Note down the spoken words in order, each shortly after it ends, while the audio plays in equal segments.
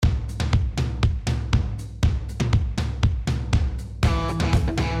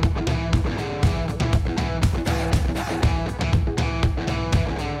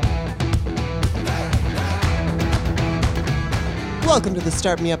Welcome to the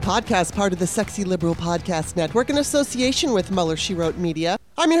Start Me Up podcast, part of the Sexy Liberal Podcast Network in association with Mueller, She Wrote Media.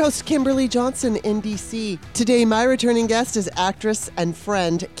 I'm your host, Kimberly Johnson in D.C. Today, my returning guest is actress and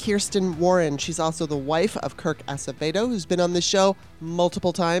friend Kirsten Warren. She's also the wife of Kirk Acevedo, who's been on the show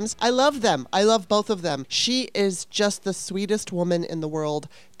multiple times. I love them. I love both of them. She is just the sweetest woman in the world.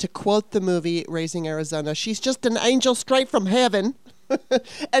 To quote the movie Raising Arizona, she's just an angel straight from heaven.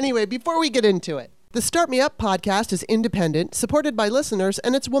 Anyway, before we get into it, the Start Me Up podcast is independent, supported by listeners,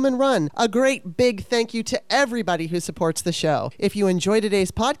 and it's woman-run. A great big thank you to everybody who supports the show. If you enjoy today's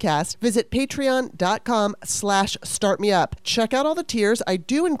podcast, visit patreon.com/startmeup. Check out all the tiers. I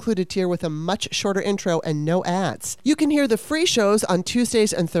do include a tier with a much shorter intro and no ads. You can hear the free shows on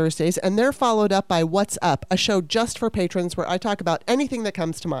Tuesdays and Thursdays, and they're followed up by What's Up, a show just for patrons where I talk about anything that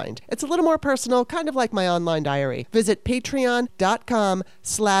comes to mind. It's a little more personal, kind of like my online diary. Visit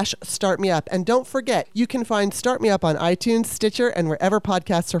patreon.com/startmeup, and don't forget, you can find Start Me Up on iTunes, Stitcher, and wherever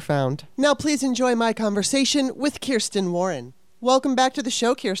podcasts are found. Now, please enjoy my conversation with Kirsten Warren. Welcome back to the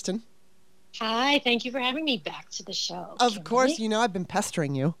show, Kirsten. Hi, thank you for having me back to the show. Of course, you know I've been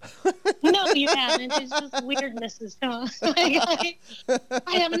pestering you. No, you haven't. It's just weirdnesses. Huh?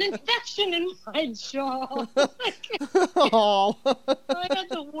 I have an infection in my jaw. Oh. I had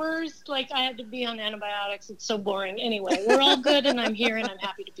the worst. I had to be on antibiotics. It's so boring. Anyway, we're all good, and I'm here, and I'm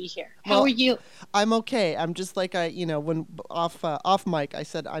happy to be here. How are you? I'm okay. I'm just when off mic, I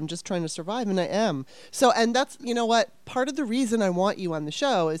said I'm just trying to survive, and I am. So, and that's, you know what? Part of the reason I want you on the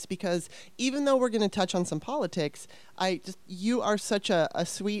show is because even though we're going to touch on some politics, you are such a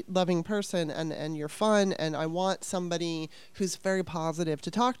sweet, loving person, and you're fun, and I want somebody who's very positive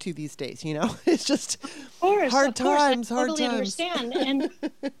to talk to these days, you know? It's just hard times. I totally understand. And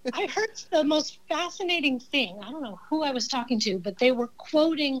I heard the most fascinating thing. I don't know who I was talking to, but they were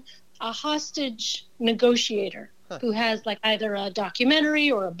quoting a hostage negotiator who has either a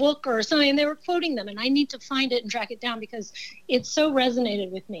documentary or a book or something, and they were quoting them, and I need to find it and track it down because it so resonated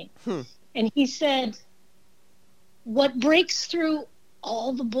with me. And he said, what breaks through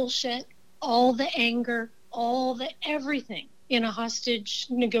all the bullshit, all the anger, all the everything in a hostage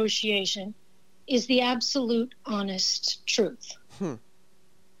negotiation is the absolute honest truth.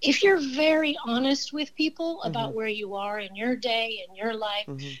 If you're very honest with people about where you are in your day, in your life,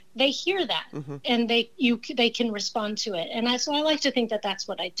 they hear that and they can respond to it. And so I like to think that that's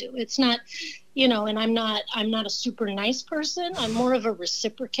what I do. It's not, and I'm not a super nice person. I'm more of a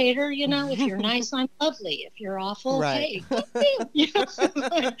reciprocator. If you're nice, I'm lovely. If you're awful, right. Hey.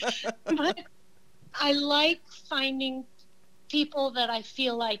 But I like finding people that I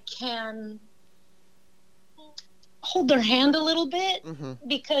feel like can hold their hand a little bit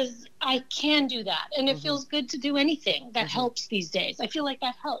because I can do that. And it feels good to do anything that helps these days. I feel like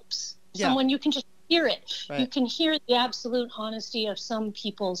that helps. Someone, you can just hear it. Right. You can hear the absolute honesty of some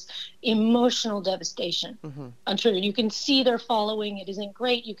people's emotional devastation. I'm sure you can see they're following. It isn't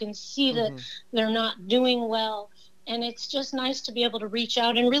great. You can see that they're not doing well. And it's just nice to be able to reach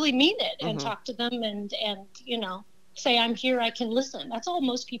out and really mean it and talk to them and say, I'm here, I can listen. That's all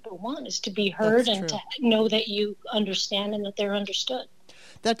most people want, is to be heard and to know that you understand and that they're understood.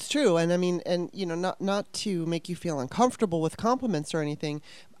 That's true. And I mean, not to make you feel uncomfortable with compliments or anything,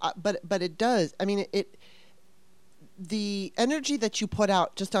 but it does. I mean, the energy that you put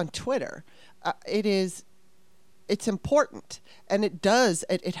out just on Twitter, it's important. And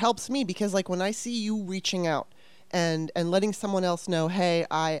it helps me because when I see you reaching out and letting someone else know, hey,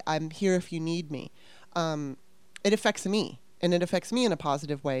 I'm here if you need me, it affects me, and it affects me in a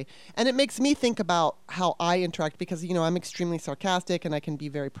positive way. And it makes me think about how I interact because, I'm extremely sarcastic and I can be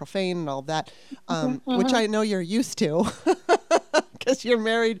very profane and all of that, which I know you're used to because you're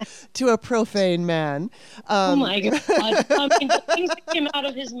married to a profane man. Oh, my God. The things that came out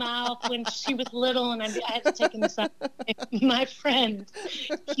of his mouth when she was little, and I had to take him aside. My friend,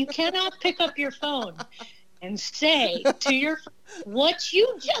 you cannot pick up your phone and say to your friend what you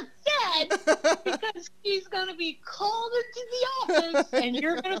just said because he's going to be called into the office and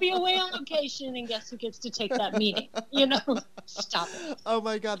you're going to be away on location, and guess who gets to take that meeting? Stop it. Oh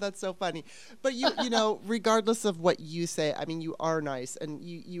my God, that's so funny. But regardless of what you say, I mean, you are nice, and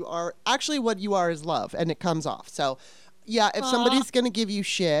you are actually, what you are is love, and it comes off. So yeah, if somebody's going to give you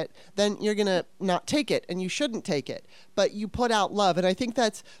shit, then you're going to not take it, and you shouldn't take it. But you put out love, and I think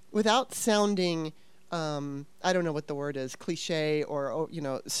that's, without sounding I don't know what the word is, cliche or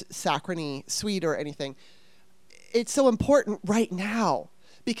saccharine, sweet or anything. It's so important right now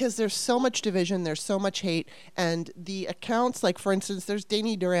because there's so much division, there's so much hate, and the accounts, for instance, there's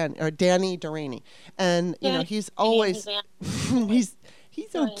Danny Durani, and he's always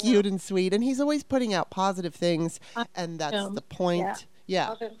He's so cute and sweet, and he's always putting out positive things, and that's the point.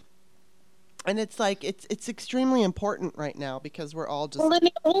 Yeah. And it's like it's extremely important right now because we're all just. Well, then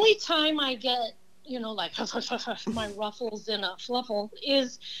the only time I get, like my ruffles in a fluffle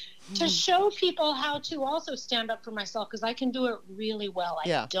is to show people how to also stand up for myself, because I can do it really well.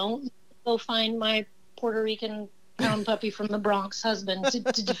 I don't go find my Puerto Rican pound puppy from the Bronx husband to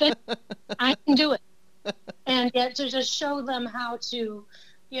defend. I can do it. And yet to just show them how to,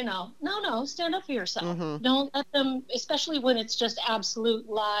 no, stand up for yourself. Mm-hmm. Don't let them, especially when it's just absolute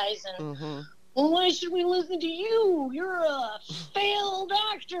lies and, well, why should we listen to you? You're a failed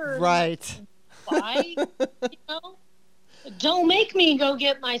actor. Right. Why? Don't make me go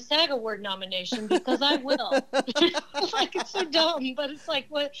get my SAG Award nomination, because I will. Like, it's so dumb, but it's like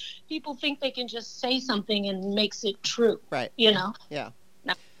what people think they can just say something and makes it true. Right. Yeah. No.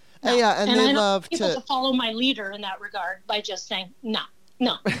 Yeah, and they I love people to follow my leader in that regard by just saying, no,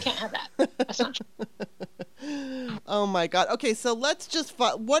 you can't have that. That's not true. Oh my God. Okay, so let's just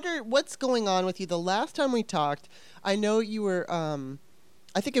what's going on with you? The last time we talked, I know you were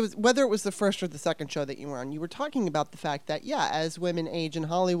I think it was, whether it was the first or the second show that you were on, you were talking about the fact that, as women age in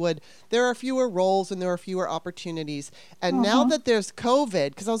Hollywood, there are fewer roles and there are fewer opportunities. And now that there's COVID,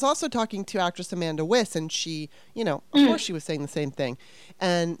 because I was also talking to actress Amanda Wyss, and she, of course she was saying the same thing.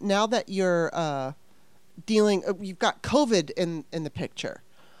 And now that you're you've got COVID in the picture,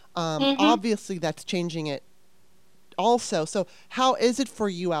 obviously that's changing it also. So how is it for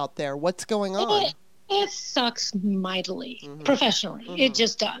you out there? What's going on? It sucks mightily, professionally. It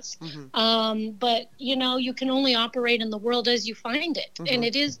just does. But, you can only operate in the world as you find it. And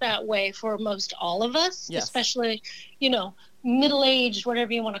it is that way for most all of us, especially, middle-aged,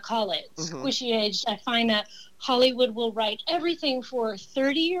 whatever you want to call it, squishy-aged. I find that Hollywood will write everything for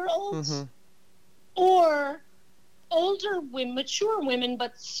 30-year-olds or older women, mature women,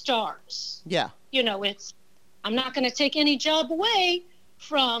 but stars. Yeah. I'm not going to take any job away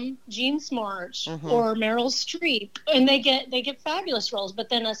from Jean Smart or Meryl Streep, and they get fabulous roles. But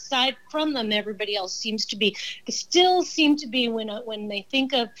then aside from them, everybody else still seem to be when they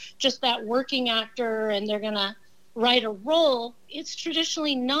think of just that working actor and they're gonna write a role, it's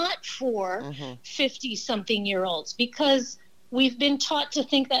traditionally not for 50-something-year-olds, because we've been taught to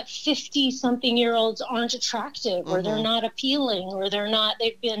think that 50-something-year-olds aren't attractive or they're not appealing or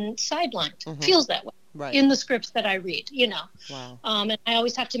they've been sidelined. Feels that way. Right. In the scripts that I read, Wow. And I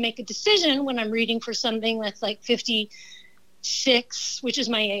always have to make a decision when I'm reading for something that's like 56, which is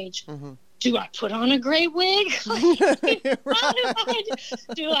my age. Do I put on a gray wig? Do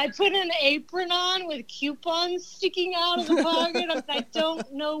I put an apron on with coupons sticking out of the pocket? I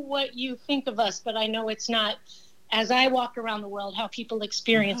don't know what you think of us, but I know it's not, as I walk around the world, how people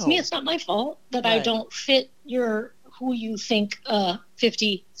experience me. It's not my fault that I don't fit who you think a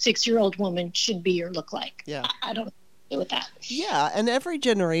 56-year-old woman should be or look like. Yeah. I don't do with that. Yeah, and every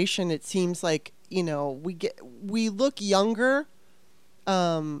generation, it seems like, we look younger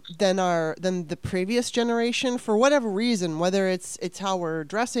than the previous generation for whatever reason, whether it's how we're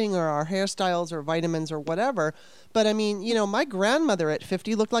dressing or our hairstyles or vitamins or whatever. But I mean, my grandmother at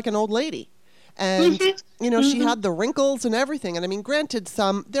 50 looked like an old lady. And, she had the wrinkles and everything. And I mean, granted,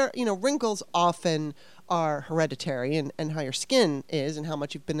 wrinkles often are hereditary and how your skin is and how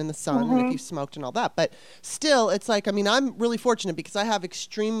much you've been in the sun and if you've smoked and all that. But still, it's like, I mean, I'm really fortunate because I have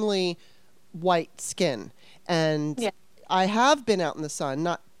extremely white skin. And I have been out in the sun,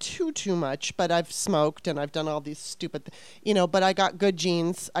 not too much, but I've smoked and I've done all these stupid, but I got good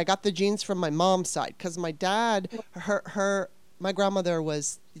genes. I got the genes from my mom's side because my dad, my grandmother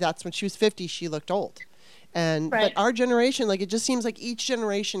that's when she was 50, she looked old. But our generation, like, it just seems like each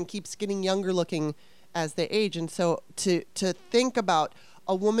generation keeps getting younger looking as they age. And so to think about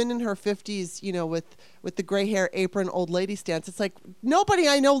a woman in her 50s, with the gray hair, apron, old lady stance, it's like nobody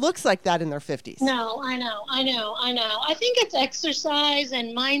I know looks like that in their 50s. No, I know. I think it's exercise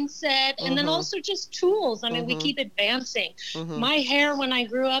and mindset and then also just tools. I mean, we keep advancing. My hair when I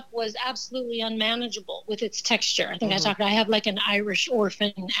grew up was absolutely unmanageable with its texture. I think I have like an Irish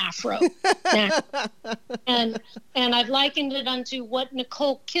orphan afro. and I've likened it unto what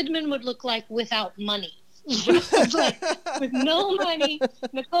Nicole Kidman would look like without money. Like, with no money,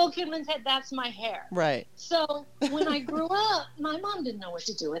 Nicole Kidman said, "That's my hair." Right. So when I grew up, my mom didn't know what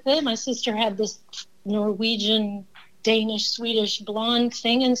to do with it. My sister had this Norwegian, Danish, Swedish blonde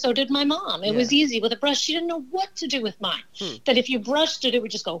thing, and so did my mom. It was easy with a brush. She didn't know what to do with mine. That if you brushed it, it would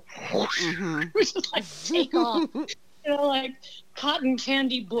just go, whoosh, it would just like take off. Like cotton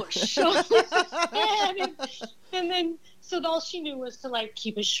candy bush. And then, so all she knew was to like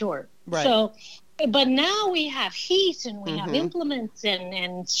keep it short. Right. So But now we have heat and we have implements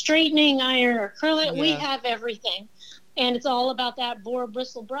and straightening iron or curling. We have everything. And it's all about that boar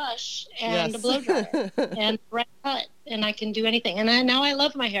bristle brush and a blow dryer and red cut. And I can do anything. And now I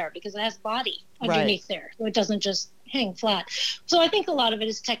love my hair because it has body underneath there. So it doesn't just hang flat. So I think a lot of it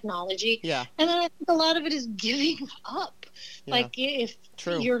is technology. Yeah. And then I think a lot of it is giving up. Yeah. Like if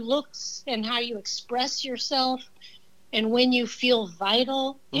your looks and how you express yourself and when you feel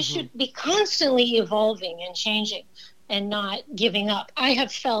vital, you should be constantly evolving and changing and not giving up. I have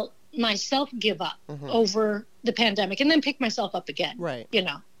felt myself give up over the pandemic and then pick myself up again. Right. You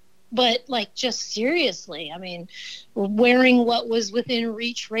know, but like just seriously, I mean, wearing what was within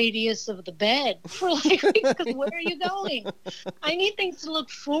reach radius of the bed for like, where are you going? I need things to look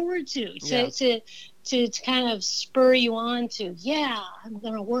forward to kind of spur you on to, I'm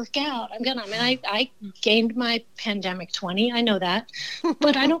going to work out. I gained my pandemic 20. I know that,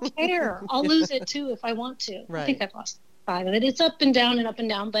 but I don't care. I'll lose it too if I want to. Right. I think I've lost 5 of it. It's up and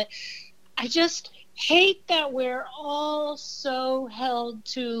down, but I just hate that we're all so held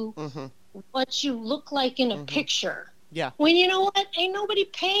to what you look like in a picture. Yeah. When you know what? Ain't nobody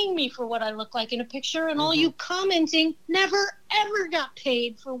paying me for what I look like in a picture, and all you commenting never ever got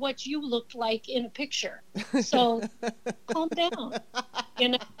paid for what you looked like in a picture. So calm down. You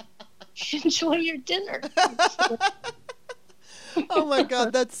know, enjoy your dinner. Oh my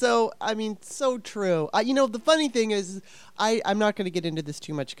God, that's so true. The funny thing is, I'm not going to get into this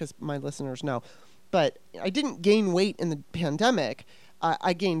too much because my listeners know, but I didn't gain weight in the pandemic.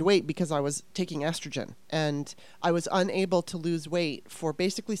 I gained weight because I was taking estrogen, and I was unable to lose weight for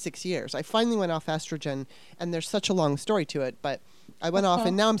basically 6 years. I finally went off estrogen, and there's such a long story to it, but I went off,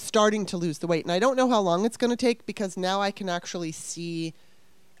 and now I'm starting to lose the weight. And I don't know how long it's going to take because now I can actually see.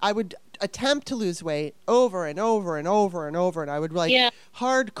 I would attempt to lose weight over and over and over and over, and I would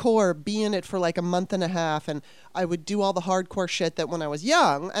hardcore be in it for like a month and a half, and I would do all the hardcore shit that when I was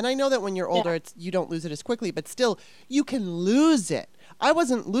young. And I know that when you're older, you don't lose it as quickly, but still, you can lose it. I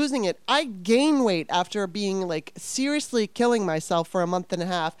wasn't losing it. I gained weight after being like seriously killing myself for a month and a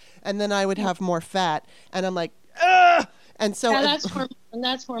half, and then I would have more fat, and I'm like, ugh! And so that's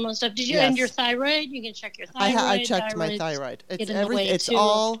hormone stuff. Did you end your thyroid? You can check your thyroid. I checked my thyroid. It's everything. It's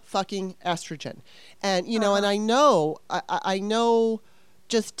all fucking estrogen, and and I know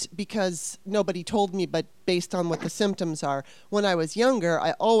just because nobody told me, but based on what the symptoms are. When I was younger,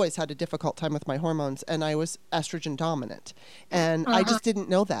 I always had a difficult time with my hormones, and I was estrogen dominant, and I just didn't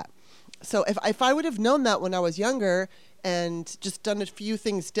know that. So if I would have known that when I was younger and just done a few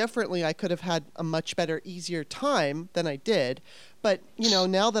things differently, I could have had a much better, easier time than I did. But,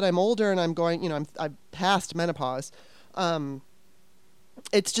 now that I'm older and I'm going, I'm past menopause,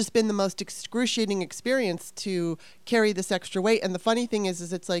 it's just been the most excruciating experience to carry this extra weight. And the funny thing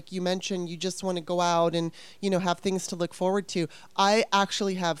is it's like you mentioned, you just want to go out and, have things to look forward to. I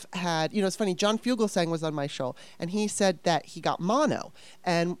actually have had, it's funny, John Fugelsang was on my show, and he said that he got mono.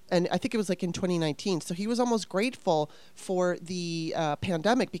 And I think it was like in 2019. So he was almost grateful for the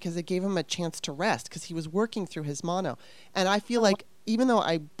pandemic because it gave him a chance to rest because he was working through his mono. And I feel like even though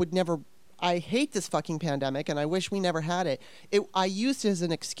I hate this fucking pandemic, and I wish we never had it. I used it as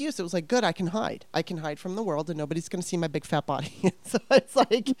an excuse. It was like, good, I can hide. I can hide from the world, and nobody's going to see my big fat body. So it's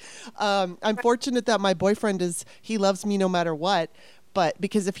like, I'm fortunate that my boyfriend he loves me no matter what. But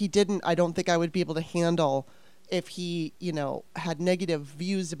because if he didn't, I don't think I would be able to handle if he, had negative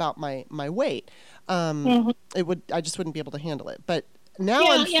views about my weight. I just wouldn't be able to handle it. But now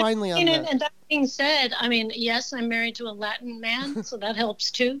I'm finally on and that being said, I mean, yes, I'm married to a Latin man, so that helps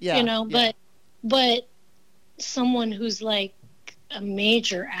too, but someone who's like a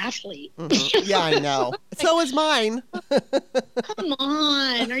major athlete. Yeah, I know. So is mine. Come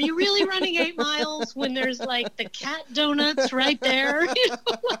on. Are you really running 8 miles when there's like the cat donuts right there?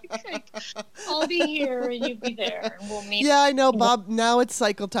 I'll be here and you be there and we'll meet. Yeah, I know, Bob. Now it's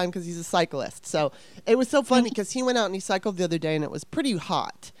cycle time because he's a cyclist. So it was so funny because he went out and he cycled the other day and it was pretty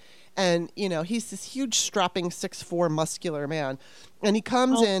hot. And, he's this huge, strapping, 6'4", muscular man. And he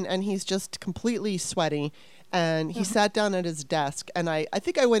comes in and he's just completely sweaty. And he sat down at his desk, and I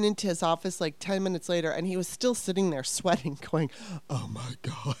think I went into his office like 10 minutes later, and he was still sitting there sweating, going, oh, my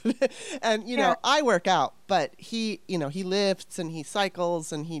God. And, I work out, but he lifts and he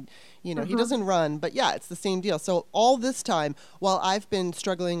cycles and he doesn't run. But, yeah, it's the same deal. So all this time, while I've been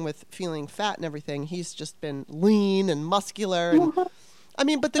struggling with feeling fat and everything, he's just been lean and muscular and I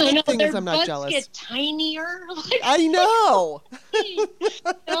mean, but the main thing is I'm not jealous. Get tinier. I know.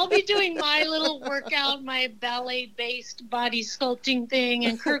 I'll be doing my little workout, my ballet-based body sculpting thing,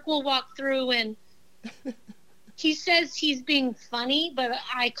 and Kirk will walk through and he says he's being funny, but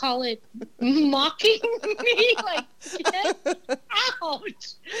I call it mocking me. Like, get out.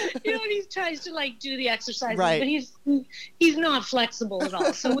 You know, and he tries to like do the exercises, Right. but he's not flexible at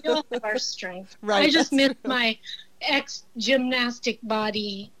all. So we all have our strength. Right. I just miss my ex-gymnastic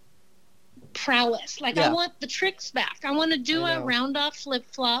body prowess. Like, Yeah. I want the tricks back. I want to do I a know. round off, flip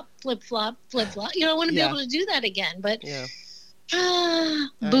flop, flip flop, flip flop. You know, I want to Yeah. be able to do that again. But Yeah.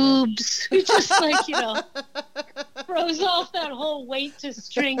 boobs. It just like, you know, throws off that whole weight to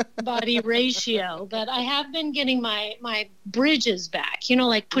strength body ratio. But I have been getting my bridges back, you know,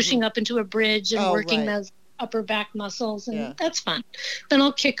 like pushing up into a bridge and Oh, working right. those upper back muscles. And Yeah. that's fun. Then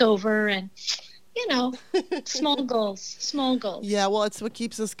I'll kick over and, you know, small goals. Yeah, well, it's what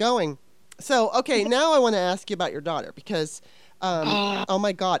keeps us going. So, okay, now I want to ask you about your daughter because, oh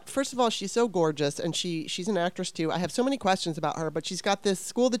my God, first of all, she's so gorgeous, and she's an actress too. I have so many questions about her, but she's got this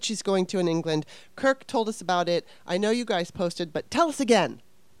school that she's going to in England. Kirk told us about it. I know you guys posted, but tell us again.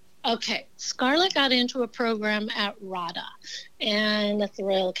 Okay, Scarlett got into a program at RADA, and that's the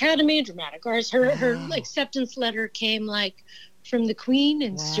Royal Academy of Dramatic Arts. Her acceptance letter came like from the Queen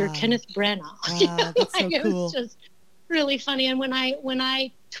and Sir Wow. Kenneth Branagh. Wow, that's so It cool. was just really funny. And when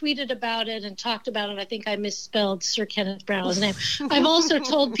I tweeted about it and talked about it, I think I misspelled Sir Kenneth Branagh's name. I've also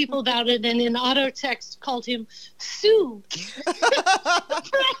told people about it, and in auto text called him Sue.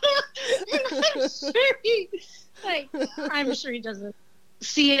 I'm sure he doesn't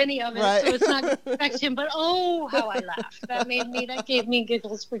see any of it, Right. so it's not going to affect him. But oh, how I laughed! That gave me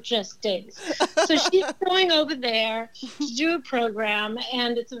giggles for just days. So she's going over there to do a program,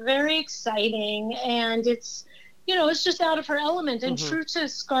 and it's very exciting, and it's, you know, it's just out of her element. And true to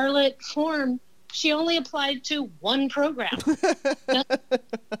Scarlett form, she only applied to one program,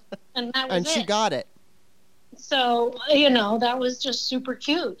 and that was And she it. got it. So, you know, that was just super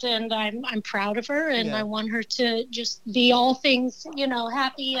cute, and I'm proud of her, and Yeah. I want her to just be all things, you know,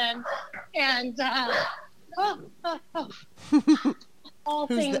 happy and all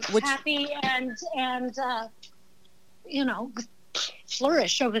Who's things that? Which- happy and you know,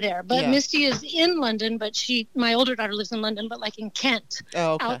 flourish over there. But Yeah. Misty is in London, but my older daughter lives in London, but like in Kent,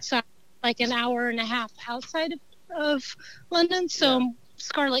 Oh, okay. outside, like an hour and a half outside of London. So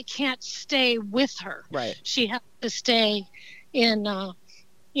Scarlett can't stay with her. Right. She has to stay in,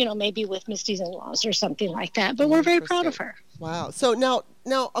 you know, maybe with Misty's in-laws or something like that. But we're very proud of her. Wow. So now,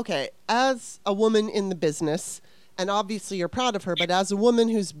 okay, as a woman in the business, and obviously you're proud of her, but as a woman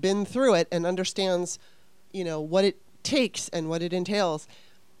who's been through it and understands, you know, what it takes and what it entails,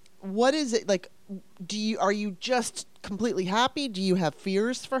 what is it like? Are you just completely happy? Do you have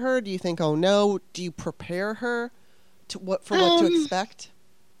fears for her? Do you think, oh no? Do you prepare her to what to expect?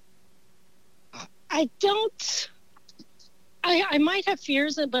 I don't. I might have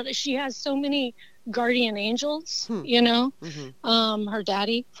fears, but she has so many guardian angels. You know, her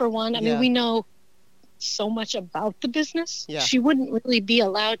daddy for one. I mean, we know so much about the business. Yeah. She wouldn't really be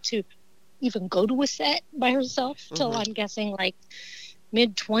allowed to even go to a set by herself till I'm guessing like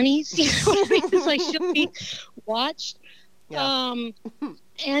mid-20s. You know what I mean? It's like she'll be watched. Yeah.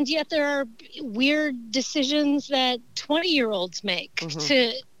 And yet there are weird decisions that 20-year-olds make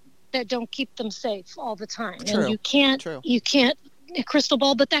that don't keep them safe all the time. True. And you can't a crystal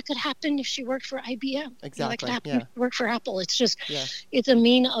ball, but that could happen if she worked for IBM. You know, that could happen if she worked for Apple. It's just, it's a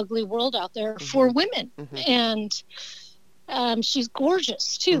mean, ugly world out there for women. And she's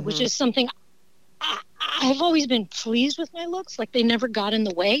gorgeous too, which is something I've always been pleased with my looks. Like, they never got in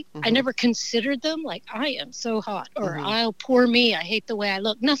the way. I never considered them like, I am so hot, or oh, poor me, I hate the way I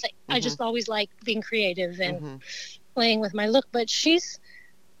look. Nothing. I just always liked being creative and playing with my look. But she's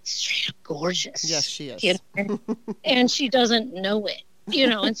straight up gorgeous. Yes, she is. You know? And she doesn't know it. You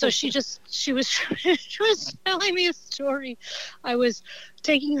know, and so she was telling me a story. I was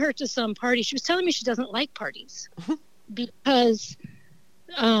taking her to some party. She was telling me she doesn't like parties because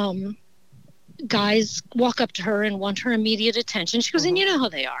guys walk up to her and want her immediate attention. She goes, and you know how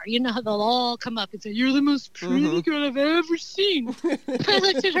they are. You know how they'll all come up and say, "You're the most pretty girl I've ever seen." I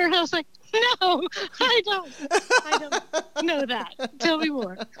looked at her and I was like, no, I don't know that. Tell me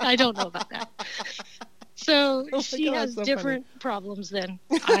more. I don't know about that. So she has different problems than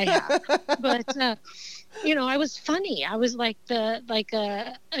I have. But, you know, I was funny. I was like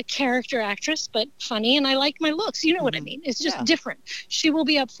a character actress, but funny. And I like my looks. You know what I mean? It's just different. She will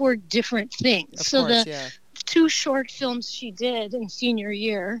be up for different things. Of course, two short films she did in senior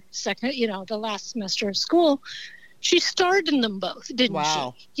year, the last semester of school, she starred in them both, didn't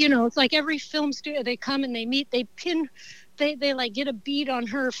she? You know, it's like every film studio, they come and they meet, they like get a beat on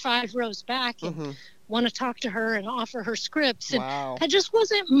her 5 rows back. And want to talk to her and offer her scripts. And Wow. that just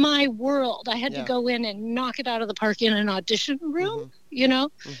wasn't my world. I had Yeah. to go in and knock it out of the park in an audition room, you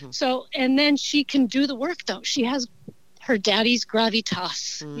know? Mhm. So, and then she can do the work though. She has her daddy's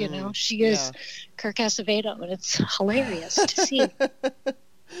gravitas, you know? She is Yeah. Kirk Acevedo, and it's hilarious to see, if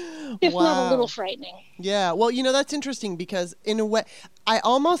not a Wow. little frightening. Yeah, well, you know, that's interesting because in a way, I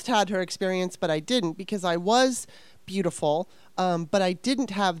almost had her experience, but I didn't because I was beautiful, but I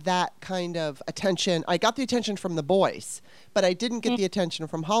didn't have that kind of attention. I got the attention from the boys, but I didn't get the attention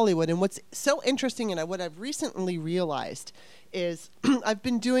from Hollywood. And what's so interesting, and what I've recently realized is I've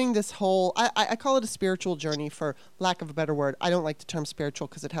been doing this whole, I call it a spiritual journey for lack of a better word. I don't like the term spiritual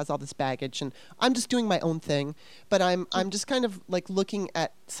because it has all this baggage, and I'm just doing my own thing, but I'm just kind of like looking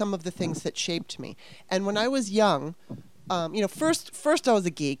at some of the things that shaped me. And when I was young, you know, first I was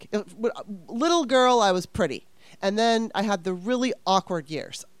a geek. Little girl, I was pretty. And then I had the really awkward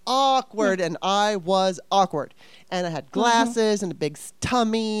years. And I was awkward. And I had glasses and a big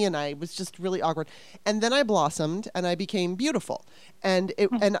tummy, and I was just really awkward. And then I blossomed and I became beautiful.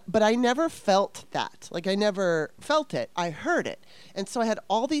 But I never felt that. Like, I never felt it. I heard it. And so I had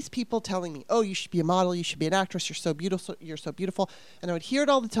all these people telling me, "Oh, you should be a model, you should be an actress, you're so beautiful, you're so beautiful." And I would hear it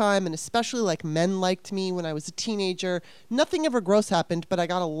all the time, and especially like men liked me when I was a teenager. Nothing ever gross happened, but I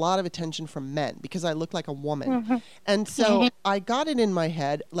got a lot of attention from men because I looked like a woman. And so I got it in my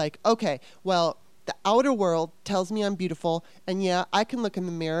head, like, okay, well, the outer world tells me I'm beautiful, and yeah, I can look in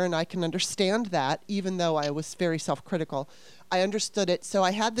the mirror and I can understand that, even though I was very self-critical. I understood it, so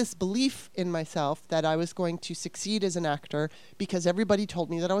I had this belief in myself that I was going to succeed as an actor because everybody told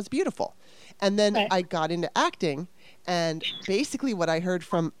me that I was beautiful. And then I got into acting, and basically what I heard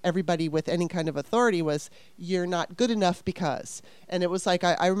from everybody with any kind of authority was, "You're not good enough because." And it was like,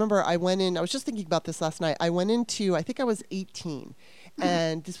 I remember I went in, I was just thinking about this last night. I went into, I think I was 18,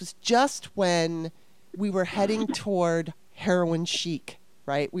 and this was just when we were heading toward heroin chic,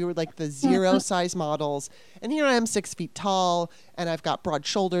 right? We were like the zero size models. And here I am 6 feet tall, and I've got broad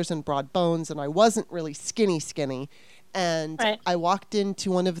shoulders and broad bones, and I wasn't really skinny. And I walked into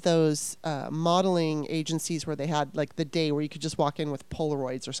one of those modeling agencies where they had like the day where you could just walk in with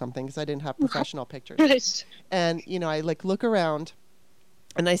Polaroids or something because I didn't have professional pictures. And, you know, I like look around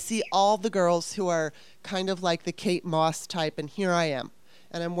and I see all the girls who are kind of like the Kate Moss type, and here I am.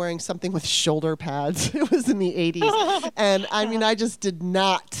 And I'm wearing something with shoulder pads. It was in the 80s. And I mean, I just did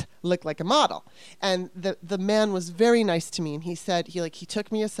not look like a model. And the man was very nice to me. And he said, he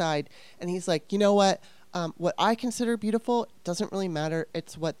took me aside and he's like, "You know what? What I consider beautiful doesn't really matter.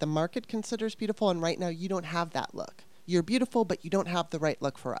 It's what the market considers beautiful. And right now you don't have that look. You're beautiful, but you don't have the right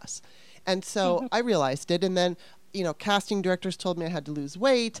look for us." And so I realized it. And then, you know, casting directors told me I had to lose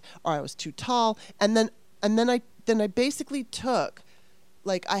weight or I was too tall. And then I basically took,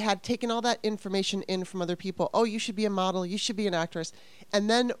 like, I had taken all that information in from other people. "Oh, you should be a model. You should be an actress." And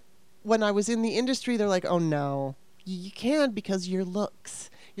then when I was in the industry, they're like, "Oh, no, you can't because your looks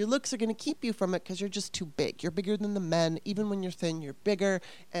are going to keep you from it because you're just too big. You're bigger than the men. Even when you're thin, you're bigger,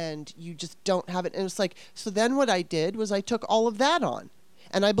 and you just don't have it." And it's like, so then what I did was I took all of that on,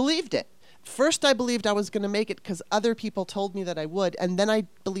 and I believed it. First, I believed I was going to make it because other people told me that I would, and then I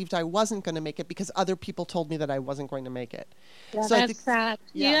believed I wasn't going to make it because other people told me that I wasn't going to make it. Yeah, so that's sad.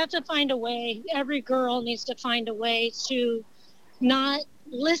 Yeah. You have to find a way. Every girl needs to find a way to not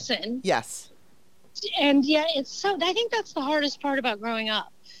listen. Yes. And yeah, I think that's the hardest part about growing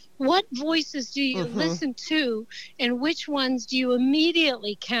up. What voices do you listen to, and which ones do you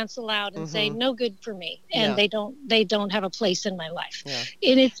immediately cancel out and say no good for me, and they don't have a place in my life?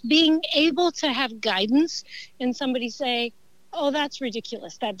 Yeah. And it's being able to have guidance and somebody say, "Oh, that's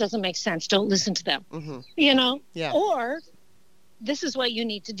ridiculous. That doesn't make sense. Don't listen to them." You know? Yeah. Or, "This is what you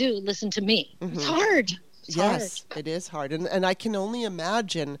need to do. Listen to me." It's hard. Yes, it is hard. And I can only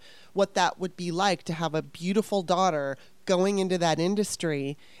imagine what that would be like to have a beautiful daughter going into that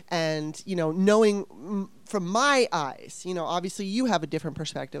industry and, you know, knowing from my eyes, you know, obviously you have a different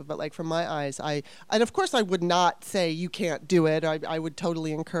perspective, but like from my eyes, and of course I would not say you can't do it. I would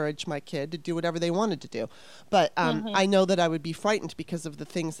totally encourage my kid to do whatever they wanted to do. But I know that I would be frightened because of the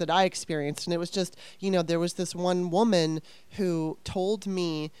things that I experienced. And it was just, you know, there was this one woman who told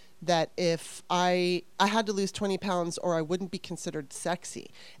me that if I had to lose 20 pounds or I wouldn't be considered sexy.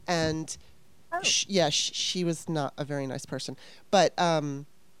 And she was not a very nice person. But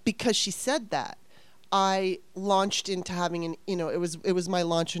because she said that, I launched into having it was my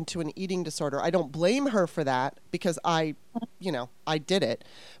launch into an eating disorder. I don't blame her for that because I did it.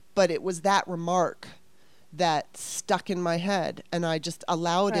 But it was that remark that stuck in my head, and I just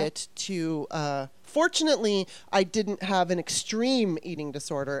allowed it to, fortunately, I didn't have an extreme eating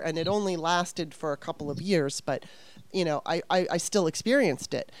disorder, and it only lasted for a couple of years, but I still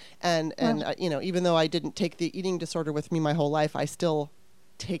experienced it. And even though I didn't take the eating disorder with me my whole life, I still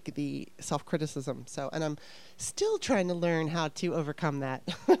take the self-criticism. And I'm still trying to learn how to overcome that.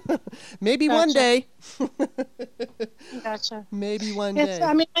 Maybe one day. Gotcha. Maybe one day.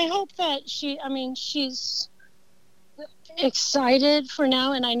 I mean, I hope that she's excited for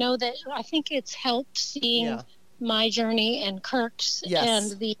now. And I know that I think it's helped seeing my journey and Kirk's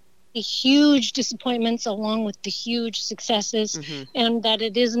and the huge disappointments along with the huge successes, and that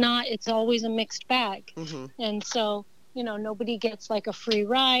it's always a mixed bag. And so, nobody gets like a free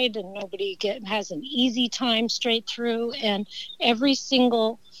ride, and nobody has an easy time straight through, and every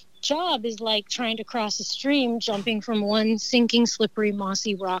single job is like trying to cross a stream, jumping from one sinking, slippery,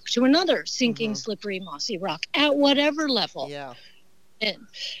 mossy rock to another sinking, slippery, mossy rock at whatever level. Yeah. And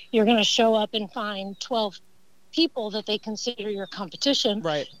you're going to show up and find 12 people that they consider your competition,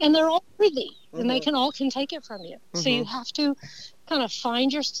 right? And they're all worthy, and they can take it from you. So you have to kind of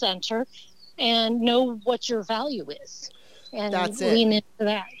find your center and know what your value is, and lean into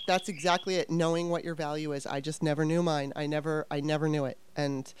that. That's exactly it. Knowing what your value is. I just never knew mine. I never knew it,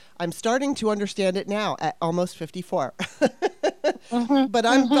 and I'm starting to understand it now at almost 54. But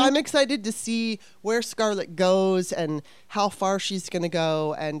I'm excited to see where Scarlett goes and how far she's going to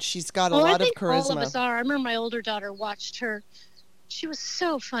go, and she's got a lot of charisma. All of us are. I remember my older daughter watched her. She was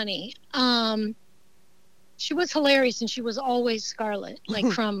so funny. She was hilarious, and she was always Scarlett,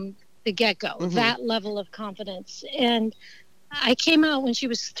 like from the get-go, that level of confidence. And I came out when she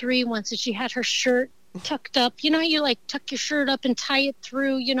was 3 once, and she had her shirt tucked up. You like tuck your shirt up and tie it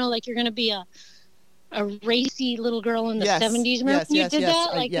through, like you're going to be a racy little girl in the 70s. Remember when you did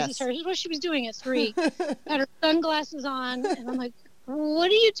that? Like, this is what she was doing at 3. Had her sunglasses on, and I'm like, what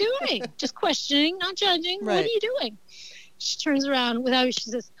are you doing? Just questioning, not judging. Right. What are you doing? She turns around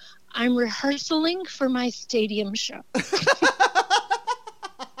she says, I'm rehearsing for my stadium show.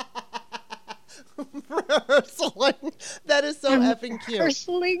 Rehearsing. That is so effing cute.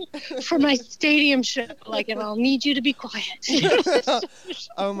 Rehearsing for my stadium show. And I'll need you to be quiet.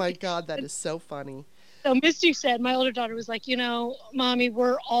 Oh my God, that is so funny. So Misty said, my older daughter was like, Mommy,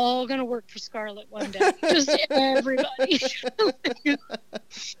 we're all going to work for Scarlett one day. Just everybody.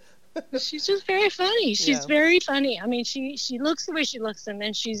 She's just very funny. She's very funny. I mean, she looks the way she looks, and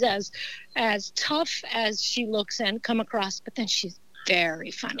then she's as tough as she looks and come across, but then she's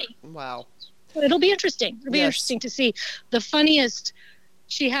very funny. Wow. It'll be interesting. It'll be interesting to see. The funniest,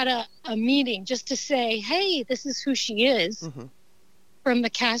 she had a meeting just to say, hey, this is who she is, from the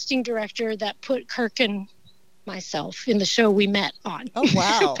casting director that put Kirk and myself in the show we met on. Oh,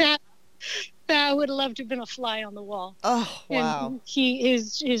 wow. That would have loved to have been a fly on the wall. Oh, wow. And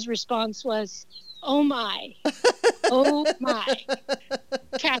his response was, oh, my. Oh, my.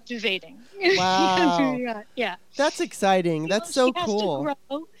 Captivating. Wow. Yeah. That's exciting. That's so cool.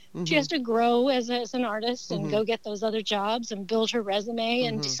 She has to grow as an artist and go get those other jobs and build her resume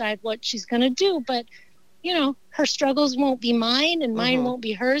and decide what she's going to do. But, her struggles won't be mine, and mine won't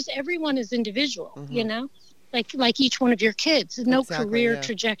be hers. Everyone is individual, like each one of your kids. No career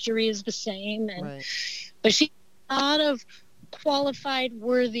trajectory is the same. But she has a lot of qualified,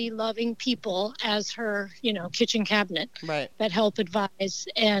 worthy, loving people as her, kitchen cabinet that help advise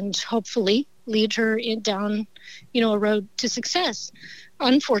and hopefully lead her down, a road to success.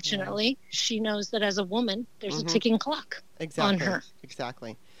 Unfortunately, she knows that as a woman, there's a ticking clock on her.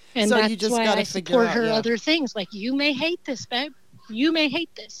 Exactly. And so that's why I support her other things. Like, you may hate this, babe. You may hate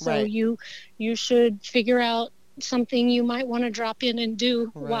this. So you should figure out something you might want to drop in and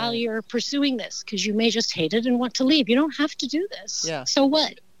do while you're pursuing this, because you may just hate it and want to leave. You don't have to do this. Yeah. So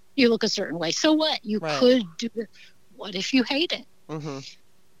what? You look a certain way. So what? You could do it. What if you hate it?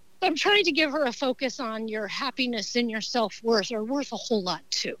 I'm trying to give her a focus on your happiness and your self-worth are worth a whole lot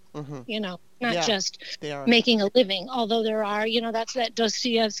too. Not just making a living. Although there are, that's that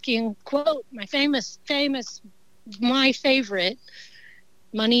Dostoevsky quote, my favorite,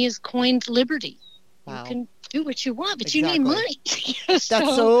 money is coined liberty. Wow. You can do what you want, but you need money. That's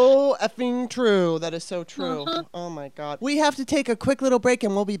so effing true. That is so true. Oh my God. We have to take a quick little break,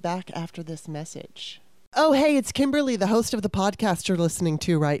 and we'll be back after this message. Oh, hey, it's Kimberly, the host of the podcast you're listening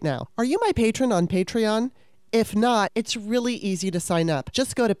to right now. Are you my patron on Patreon? If not, it's really easy to sign up.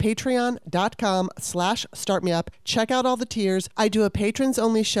 Just go to patreon.com/startmeup. Check out all the tiers. I do a patrons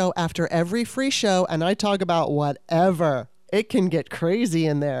only show after every free show, and I talk about whatever. It can get crazy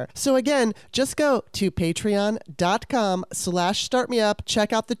in there. So again, just go to patreon.com/startmeup,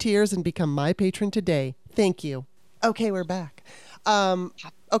 check out the tiers, and become my patron today. Thank you. Okay, we're back.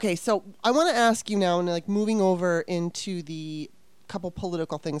 Okay, so I want to ask you now, and like moving over into the couple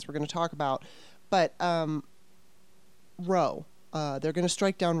political things we're going to talk about, but Roe, they're going to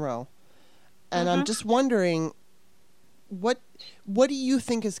strike down Roe, and I'm just wondering, what do you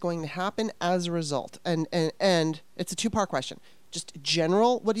think is going to happen as a result? And it's a two-part question. Just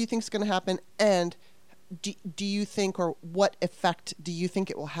general, what do you think is going to happen? And do you think, or what effect do you think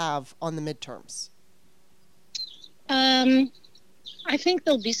it will have on the midterms? I think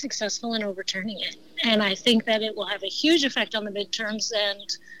they'll be successful in overturning it. And I think that it will have a huge effect on the midterms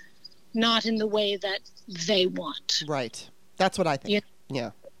and not in the way that they want. Right. That's what I think.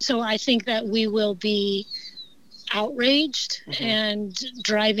 Yeah. So I think that we will be outraged and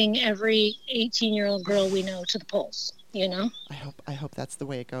driving every 18-year-old girl we know to the polls, you know? I hope that's the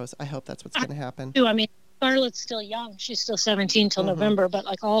way it goes. I hope that's what's going to happen. I mean, Scarlett's still young. She's still 17 till November, but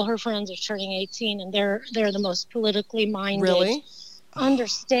like all her friends are turning 18 and they're the most politically minded. Really?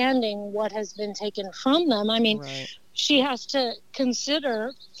 Understanding what has been taken from them. I mean, she has to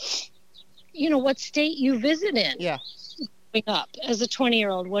consider, you know, what state you visit in. Yeah. Up as a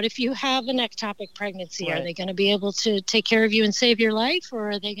 20-year-old, what if you have an ectopic pregnancy? Are they going to be able to take care of you and save your life,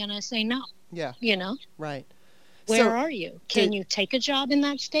 or are they going to say no? Yeah. You know? Right. Where are you? Can you take a job in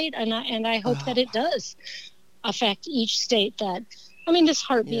that state? And I hope that it does affect each state. That, I mean, this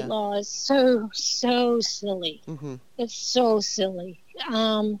heartbeat law is so silly. It's so silly.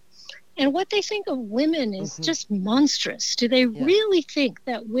 And what they think of women is just monstrous. Do they really think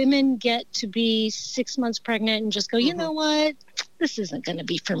that women get to be 6 months pregnant and just go, you know what? This isn't going to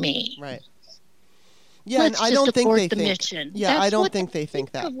be for me. Right. Yeah, and I don't think they think. Mission. Yeah, I don't think they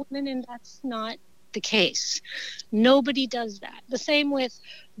think that. Of women, and that's not the case. Nobody does that. The same with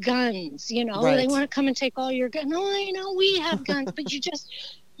guns. You know, they want to come and take all your guns. No, I know we have guns, but you just.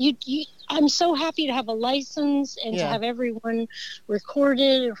 I'm so happy to have a license and to have everyone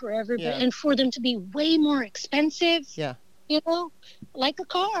recorded and for everybody and for them to be way more expensive. Yeah. You know, like a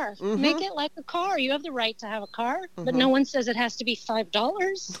car. Make it like a car. You have the right to have a car, but no one says it has to be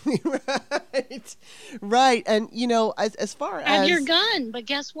 $5. Right. And, you know, as far as... Have your gun, but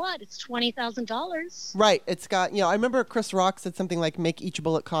guess what? It's $20,000. Right. It's got, you know, I remember Chris Rock said something like, make each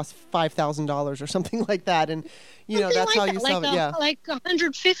bullet cost $5,000 or something like that. And, you know, that's how you sell it. Yeah. Like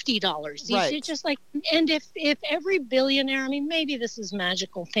 $150. You should just like, and if every billionaire, I mean, maybe this is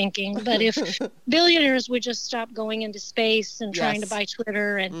magical thinking, but if billionaires would just stop going into space and trying to buy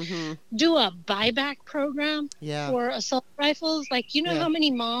Twitter and do a buyback program for assault rifles, like, you know how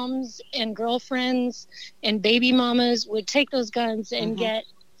many moms and girlfriends and baby mamas would take those guns and get,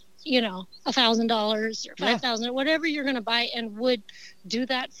 you know, $1,000 or $5,000 or whatever you're going to buy, and would do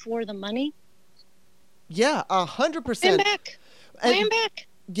that for the money. Yeah, 100%. I'm back. I'm back.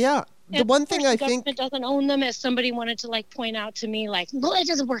 Yeah. The one thing I think... The government doesn't own them, as somebody wanted to, like, point out to me, like, well, it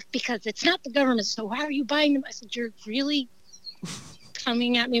doesn't work because it's not the government, so why are you buying them? I said, you're really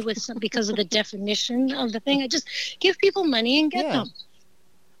coming at me with some because of the definition of the thing. I just give people money and get them.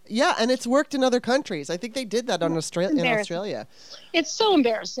 Yeah, and it's worked in other countries. I think they did that in Australia. It's so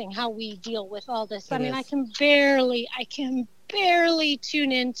embarrassing how we deal with all this. I mean, I can barely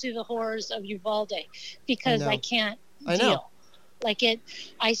tune into the horrors of Uvalde because I can't deal. Like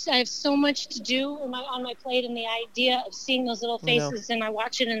I have so much to do on my plate, and the idea of seeing those little faces, and I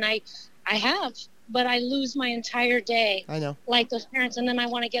watch it, and I but I lose my entire day. I know. Like those parents, and then I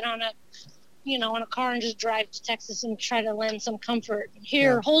want to get on a car and just drive to Texas and try to lend some comfort.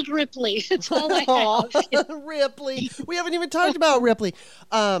 Here, hold Ripley. That's all I have. Ripley. We haven't even talked about Ripley,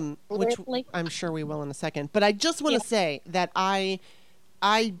 which I'm sure we will in a second. But I just want to say that I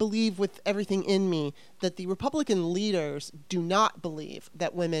believe with everything in me that the Republican leaders do not believe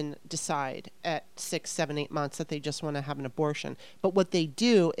that women decide at 6, 7, 8 months that they just want to have an abortion. But what they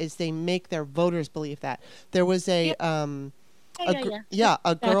do is they make their voters believe that. There was a girl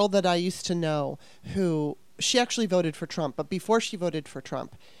that I used to know who, she actually voted for Trump, but before she voted for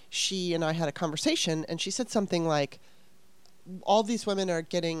Trump, she and I had a conversation, and she said something like, all these women are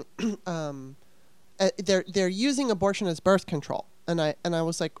getting, they're using abortion as birth control. And I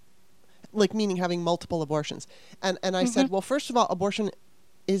was like meaning having multiple abortions. And I said, well, first of all, abortion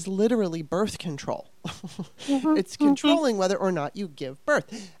is literally birth control. It's controlling whether or not you give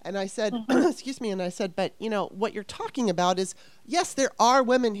birth. And I said, excuse me, and I said, but, you know, what you're talking about is, yes, there are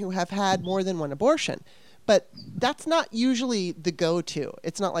women who have had more than one abortion, but that's not usually the go-to.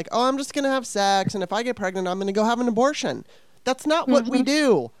 It's not like, oh, I'm just going to have sex, and if I get pregnant, I'm going to go have an abortion. That's not what we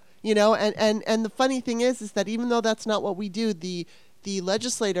do. You know, and the funny thing is that even though that's not what we do, the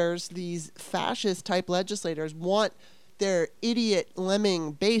legislators, these fascist type legislators, want their idiot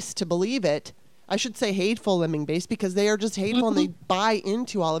lemming base to believe it. I should say hateful lemming base, because they are just hateful and they buy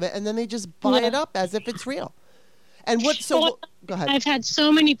into all of it, and then they just buy it up as if it's real. And go ahead. I've had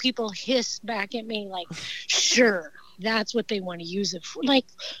so many people hiss back at me like, sure, that's what they want to use it for. Like,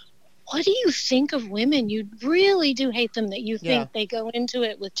 what do you think of women? You really do hate them, that you think they go into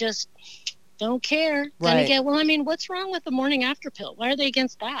it with just don't care. Right. Then again, well, I mean, what's wrong with the morning after pill? Why are they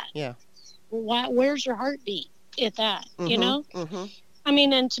against that? Yeah. Where's your heartbeat at that? Mm-hmm, you know? Mm-hmm. I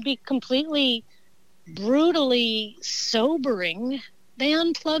mean, and to be completely brutally sobering, they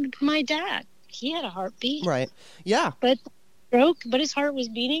unplugged my dad. He had a heartbeat. Right. Yeah. But his heart was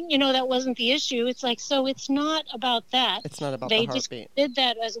beating. You know, that wasn't the issue. It's like, so it's not about that. It's not about the heartbeat. They just did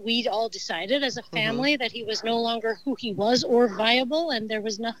that as we all decided as a family, that he was no longer who he was or viable, and there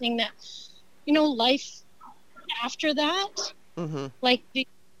was nothing that, you know, life after that, like the,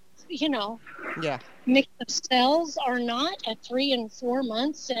 you know, mix of cells are not at 3 and 4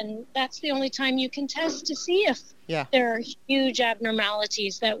 months, and that's the only time you can test to see if there are huge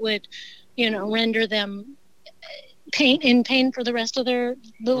abnormalities that would, you know, render them in pain for the rest of their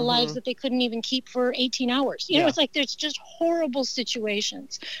little lives that they couldn't even keep for 18 hours. You know, it's like there's just horrible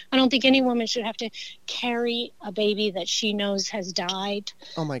situations. I don't think any woman should have to carry a baby that she knows has died.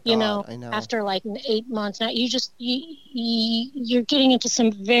 Oh my God, you know, I know. After like 8 months. Now you're getting into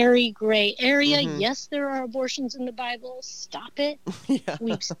some very gray area. Yes, there are abortions in the Bible. Stop it.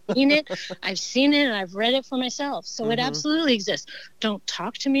 We've seen it. I've seen it and I've read it for myself. So it absolutely exists. Don't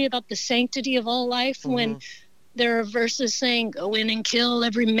talk to me about the sanctity of all life when there are verses saying, go in and kill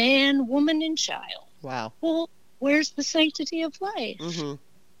every man, woman, and child. Wow. Well, where's the sanctity of life?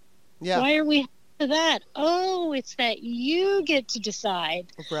 Yeah. Why are we to that? Oh, it's that you get to decide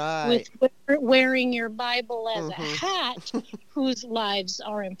with wearing your Bible as a hat whose lives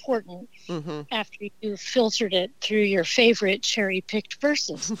are important after you filtered it through your favorite cherry-picked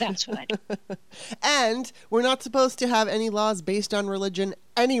verses. That's what I do. And we're not supposed to have any laws based on religion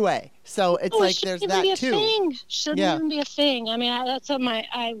anyway. So it's like there's that too. Shouldn't even be a thing. I mean, that's what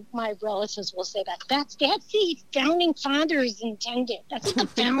my relatives will say. That's the founding fathers intended. That's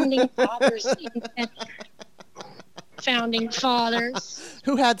what the founding fathers intended. Founding fathers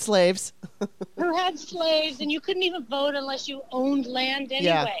who had slaves, and you couldn't even vote unless you owned land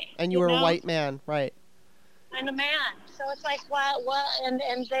anyway. And you were a white man, right? And a man. So it's like what? And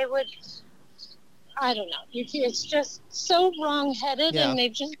they would. I don't know. It's just so wrong-headed, and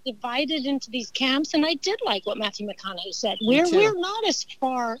they've just divided into these camps. And I did like what Matthew McConaughey said. We're not as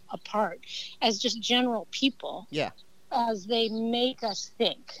far apart as just general people as they make us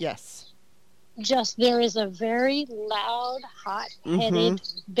think. Yes. Just there is a very loud, hot-headed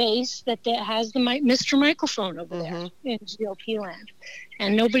base that has the Mr. Microphone over there in GOP land,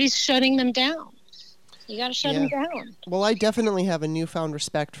 and nobody's shutting them down. You got to shut him down. Well, I definitely have a newfound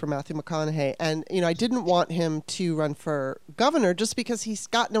respect for Matthew McConaughey. And, you know, I didn't want him to run for governor just because he's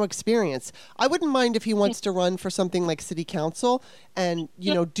got no experience. I wouldn't mind if he wants to run for something like city council and,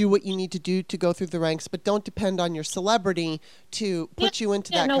 you know, do what you need to do to go through the ranks, but don't depend on your celebrity to put you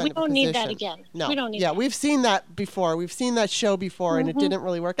into that kind of position. No, we don't need that again. No. We don't need that. We've seen that before. We've seen that show before, and it didn't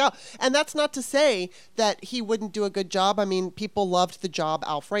really work out. And that's not to say that he wouldn't do a good job. I mean, people loved the job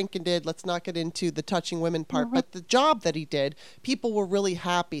Al Franken did. Let's not get into the touching women part, but the job that he did, people were really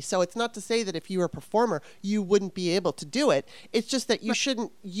happy. So it's not to say that if you were a performer, you wouldn't be able to do it. It's just that you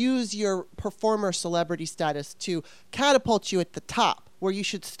shouldn't use your performer celebrity status to catapult you at the top, where you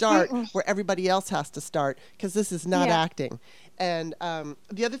should start where everybody else has to start, because this is not acting. And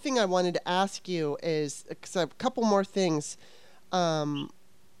the other thing I wanted to ask you is, because I have a couple more things.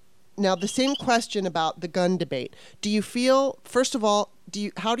 Now, the same question about the gun debate. Do you feel, first of all,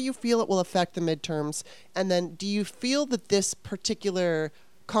 how do you feel it will affect the midterms? And then do you feel that this particular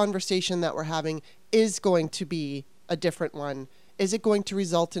conversation that we're having is going to be a different one? Is it going to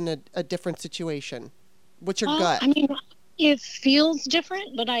result in a different situation? What's your gut? I mean, it feels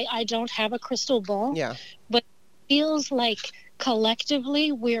different, but I don't have a crystal ball. Yeah. But it feels like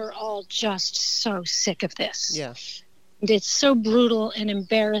collectively we're all just so sick of this. Yeah. It's so brutal and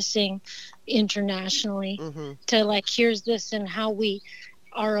embarrassing internationally to like, here's this and how we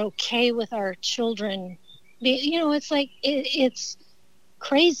are okay with our children. You know, it's like, it's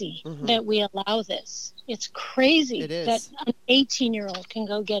crazy that we allow this. It's crazy that an 18-year-old can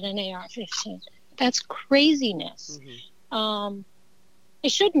go get an AR-15. That's craziness. It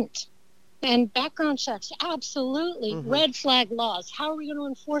shouldn't. And background checks, absolutely. Red flag laws. How are we going to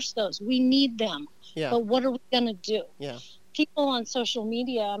enforce those? We need them. Yeah. But what are we going to do? Yeah. people on social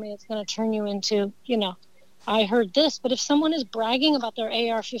media, I mean, it's going to turn you into, I heard this, but if someone is bragging about their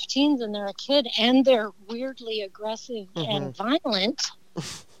AR-15s and they're a kid and they're weirdly aggressive and violent,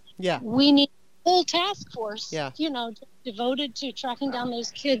 we need a whole task force, devoted to tracking down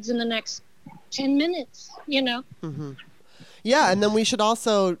those kids in the next 10 minutes, Yeah, and then we should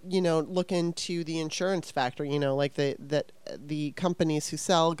also, look into the insurance factor, like the companies who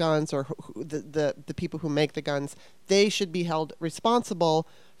sell guns or the people who make the guns, they should be held responsible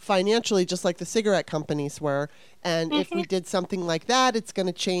financially, just like the cigarette companies were. And if we did something like that, it's going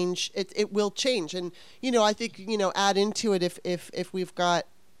to change. It will change. And, I think, add into it if we've got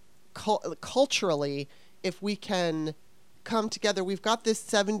culturally, if we can come together, we've got this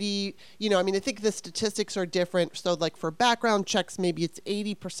 70, I think the statistics are different. So like for background checks, maybe it's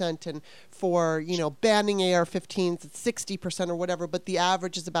 80%, and for, banning AR-15s, it's 60% or whatever, but the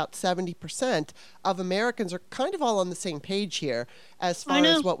average is about 70% of Americans are kind of all on the same page here as far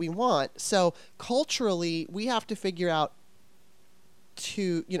as what we want. So culturally, we have to figure out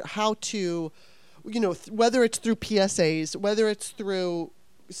how to, whether it's through PSAs, whether it's through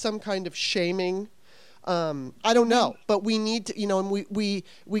some kind of shaming, I don't know, but we need to, and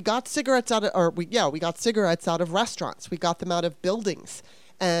we got cigarettes out of, we got cigarettes out of restaurants. We got them out of buildings.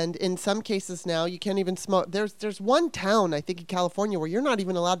 And in some cases now you can't even smoke. There's one town, I think in California, where you're not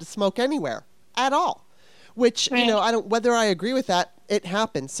even allowed to smoke anywhere at all, which, whether I agree with that, it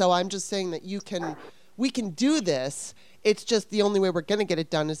happens. So I'm just saying that we can do this. It's just the only way we're going to get it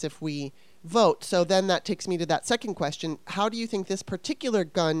done is if we vote. So then that takes me to that second question. How do you think this particular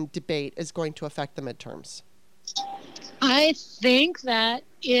gun debate is going to affect the midterms? I think that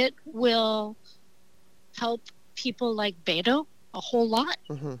it will help people like Beto a whole lot.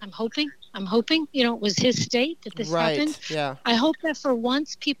 I'm hoping, it was his state that this happened. Yeah. I hope that for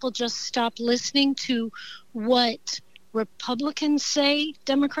once people just stop listening to what Republicans say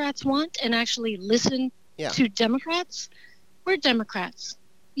Democrats want and actually listen to Democrats. We're Democrats.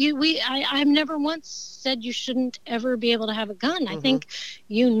 I've never once said you shouldn't ever be able to have a gun. I think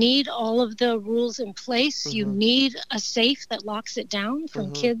you need all of the rules in place. You need a safe that locks it down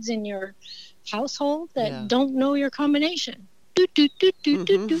from kids in your household that don't know your combination. 6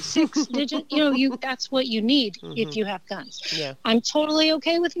 digit. That's what you need if you have guns. Yeah. I'm totally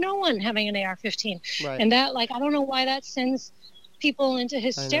okay with no one having an AR-15, and that, I don't know why that sends people into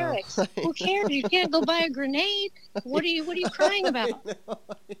hysterics. Who cares? You can't go buy a grenade. What are you crying about?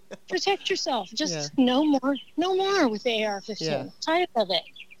 Protect yourself. Just no more with the AR-15. Tired of it.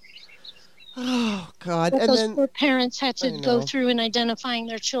 Oh God! What those poor parents had to go through in identifying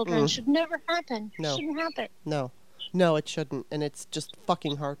their children should never happen. No. Shouldn't happen. No, it shouldn't, and it's just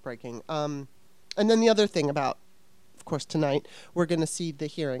fucking heartbreaking. And then the other thing about, of course, tonight we're going to see the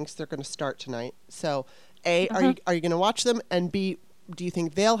hearings. They're going to start tonight. So, A, are you going to watch them? And B, do you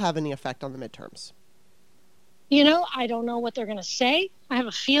think they'll have any effect on the midterms? I don't know what they're going to say. I have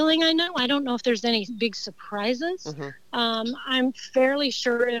a feeling I know. I don't know if there's any big surprises. I'm fairly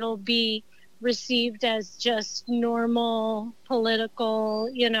sure it'll be received as just normal political,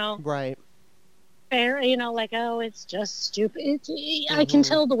 Right. fair, it's just stupid. I can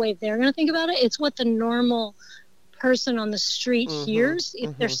tell the way they're going to think about it. It's what the normal person on the street hears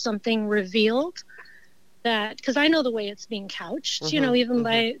if there's something revealed. That, because I know the way it's being couched, even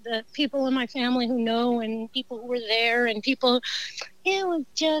by the people in my family who know, and people who were there, and people, it was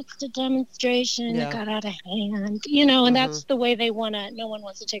just a demonstration that got out of hand, and that's the way they no one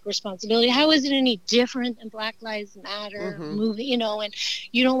wants to take responsibility. How is it any different than Black Lives Matter movie, and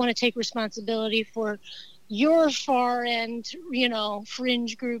you don't want to take responsibility for your far end,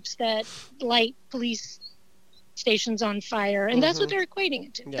 fringe groups that light police stations on fire, and that's what they're equating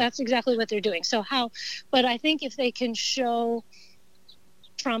it to. That's exactly what they're doing. But I think if they can show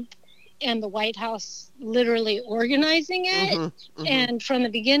Trump and the White House literally organizing it, and from the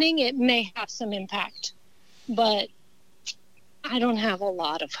beginning, it may have some impact. But I don't have a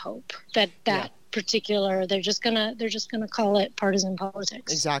lot of hope that particular, they're just gonna call it partisan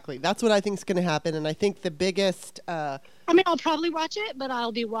politics. Exactly. That's what I think is going to happen, and I think the biggest. I'll probably watch it, but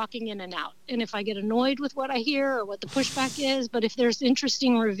I'll be walking in and out. And if I get annoyed with what I hear or what the pushback is, but if there's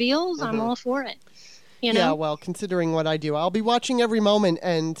interesting reveals, I'm all for it. Yeah, well, considering what I do, I'll be watching every moment,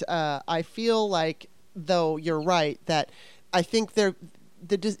 and I feel like, though you're right, that I think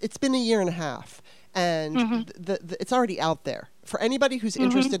it's been a year and a half, and it's already out there. For anybody who's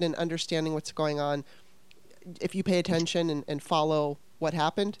interested in understanding what's going on, if you pay attention and follow what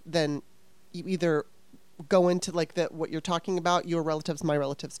happened, then you either go into what you're talking about, your relatives, my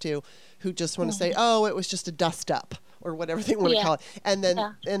relatives too, who just want to say, oh, it was just a dust up, or whatever they want to call it.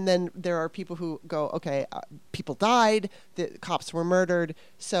 And then there are people who go, okay, people died, the cops were murdered.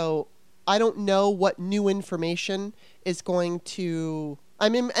 So I don't know what new information is going to, I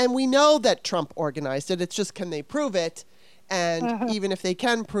mean, and we know that Trump organized it. It's just, can they prove it? And even if they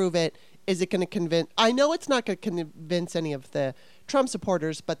can prove it, is it going to convince, I know it's not going to convince any of the Trump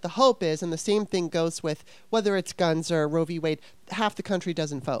supporters, but the hope is, and the same thing goes with whether it's guns or Roe v. Wade, half the country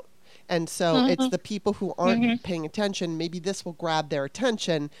doesn't vote. And so it's the people who aren't paying attention. Maybe this will grab their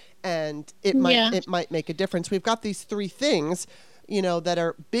attention, and it might make a difference. We've got these 3 things, you know, that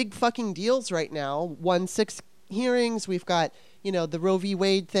are big fucking deals right now. 6 hearings. We've got, you know, the Roe v.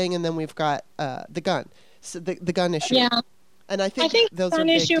 Wade thing, and then we've got the gun, so the gun issue. Yeah. And I think those the are gun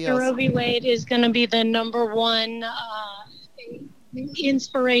big issue deals. and Roe v. Wade is going to be the number one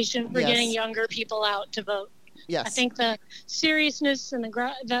inspiration for getting younger people out to vote. Yes. I think the seriousness and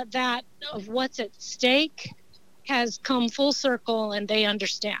that of what's at stake has come full circle, and they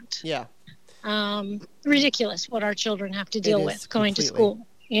understand. Yeah. Ridiculous what our children have to deal with going to school.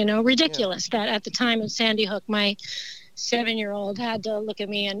 You know, ridiculous that at the time of Sandy Hook, my 7-year-old had to look at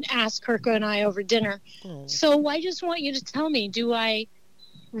me and ask Kirko and I over dinner. So I just want you to tell me, do I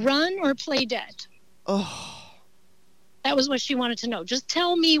run or play dead? Oh. That was what she wanted to know. Just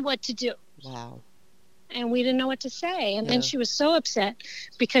tell me what to do. Wow. And we didn't know what to say. And then she was so upset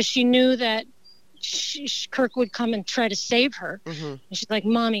because she knew that Kirk would come and try to save her. And she's like,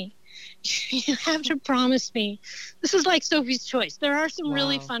 Mommy, you have to promise me. This is like Sophie's Choice. There are some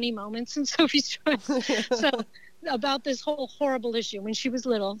really funny moments in Sophie's Choice. So about this whole horrible issue, when she was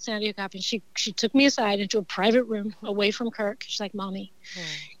little, Sandy Hook happened, she took me aside into a private room away from Kirk. She's like, Mommy,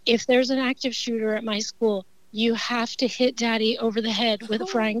 if there's an active shooter at my school, you have to hit Daddy over the head with a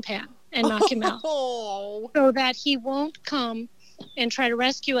frying pan and knock him out so that he won't come and try to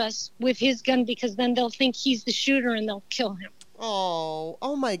rescue us with his gun, because then they'll think he's the shooter and they'll kill him.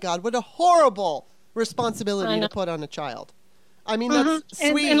 Oh my God, what a horrible responsibility to put on a child. I mean, that's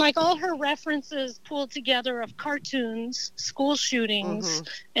sweet. And like all her references pulled together of cartoons, school shootings,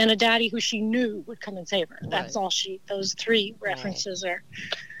 and a daddy who she knew would come and save her. That's all those 3 references are.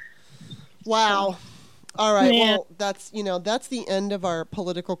 Wow. All right. Yeah. Well, that's the end of our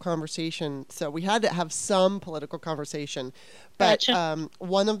political conversation. So we had to have some political conversation. But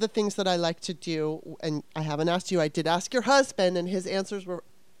one of the things that I like to do, and I haven't asked you, I did ask your husband, and his answers were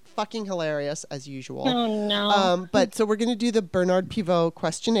fucking hilarious as usual. Oh, no. But so we're going to do the Bernard Pivot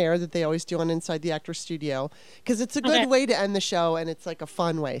questionnaire that they always do on Inside the Actors Studio, because it's a good way to end the show, and it's like a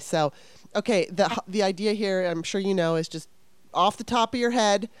fun way. So, okay, the idea here, I'm sure you know, is just off the top of your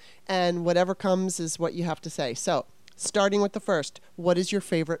head, and whatever comes is what you have to say. So, starting with the first, what is your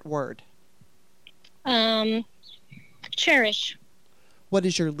favorite word? Cherish. What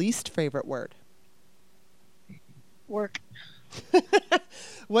is your least favorite word? Work.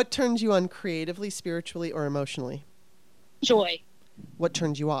 What turns you on creatively, spiritually, or emotionally? Joy. What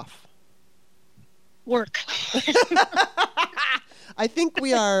turns you off? Work. I think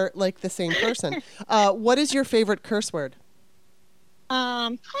we are like the same person. What is your favorite curse word?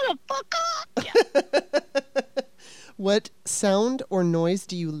 Shut the fuck up. Yeah. What sound or noise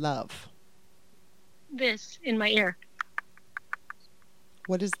do you love? This in my ear.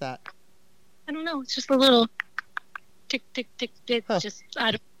 What is that? I don't know. It's just a little tick, tick, tick, tick. Just,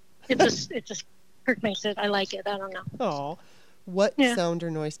 it's a Kirk makes it. I like it. I don't know. Oh, what sound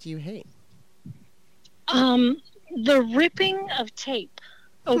or noise do you hate? The ripping of tape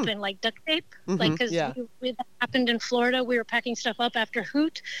open, like duct tape. Like, because that happened in Florida. We were packing stuff up after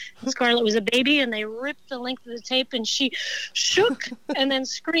Hoot. Scarlett was a baby, and they ripped the length of the tape, and she shook and then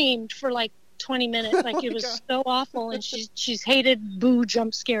screamed for like 20 minutes. Like, it was so awful, and she's hated boo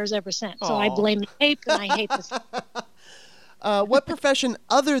jump scares ever since. So I blame the tape, and I hate this. What profession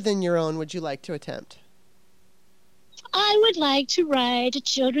other than your own would you like to attempt? I would like to write a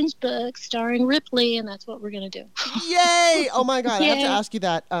children's book starring Ripley, and that's what we're going to do. Yay! Oh my God, I have to ask you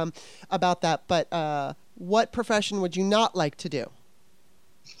that about that. But what profession would you not like to do?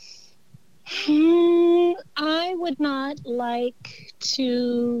 I would not like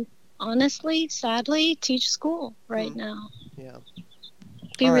to, honestly, sadly, teach school right now. Yeah.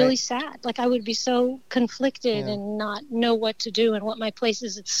 Be really sad. Like, I would be so conflicted and not know what to do and what my place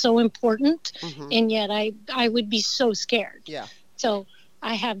is. It's so important, and yet I would be so scared. Yeah. So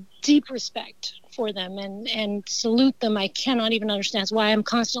I have deep respect for them and salute them. I cannot even understand why I'm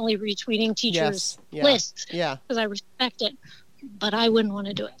constantly retweeting teachers' lists. Yeah. Because I respect it, but I wouldn't want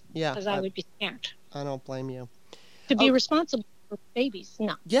to do it. Yeah. Because I would be scared. I don't blame you. To be responsible for babies,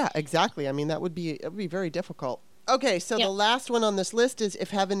 no. Yeah, exactly. I mean, it would be very difficult. Okay, so Yeah. the last one on this list is, if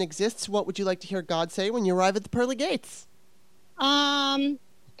heaven exists, what would you like to hear God say when you arrive at the pearly gates?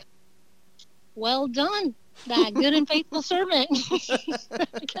 Well done, that good and faithful servant. I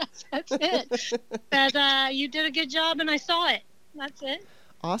guess that's it. That you did a good job, and I saw it. That's it.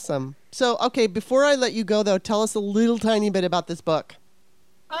 Awesome. So, okay, before I let you go, though, tell us a little tiny bit about this book.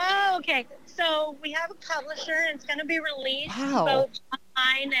 Oh, okay. So we have a publisher, and it's going to be released Wow. both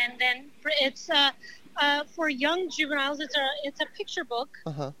online, and then it's for young juveniles. It's a picture book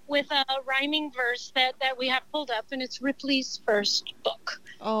Uh-huh. with a rhyming verse that we have pulled up, and it's Ripley's first book.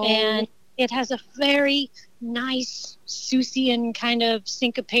 Oh. And it has a very nice Seussian kind of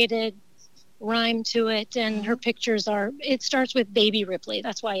syncopated rhyme to it, and her pictures it starts with baby Ripley.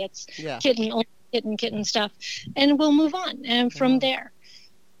 That's why it's Yeah. kitten stuff. And we'll move on and from Wow. there.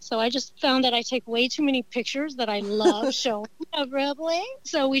 So I just found that I take way too many pictures that I love showing of Ripley.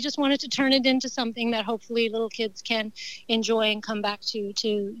 So we just wanted to turn it into something that hopefully little kids can enjoy and come back to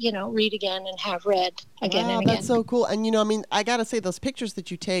read again and have read again Wow, and again. that's so cool. And, I mean, I got to say, those pictures that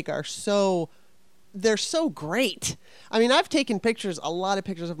you take are they're so great. I mean, I've taken a lot of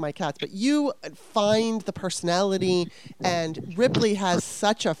pictures of my cats, but you find the personality, and Ripley has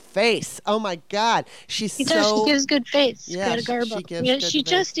such a face. Oh my God. She gives good face. Yeah, Greta Garbo. she gives good she face.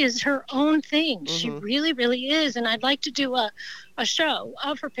 just is her own thing. She Mhm. really, really is. And I'd like to do a show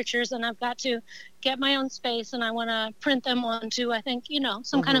of her pictures, and I've got to get my own space, and I want to print them onto, I think,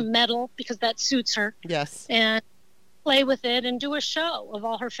 some kind of metal, because that suits her, Yes. and play with it and do a show of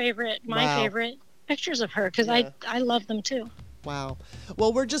all her my Wow. favorite pictures of her, because Yeah. I love them too. Wow.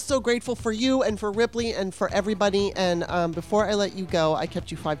 Well, we're just so grateful for you and for Ripley and for everybody. And before I let you go, I kept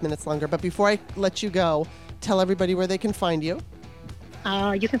you 5 minutes longer, but before I let you go, tell everybody where they can find you.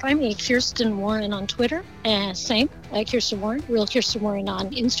 You can find me Kirsten Warren on Twitter, and same like Kirsten Warren, real Kirsten Warren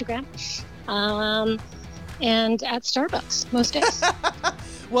on Instagram, and at Starbucks most days.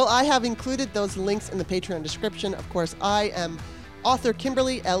 Well, I have included those links in the Patreon description. Of course, I am author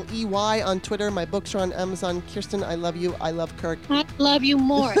Kimberly, Ley, on Twitter. My books are on Amazon. Kirsten, I love you. I love Kirk. I love you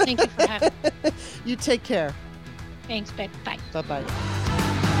more. Thank you for having me. You take care. Thanks, babe. Bye. Bye-bye.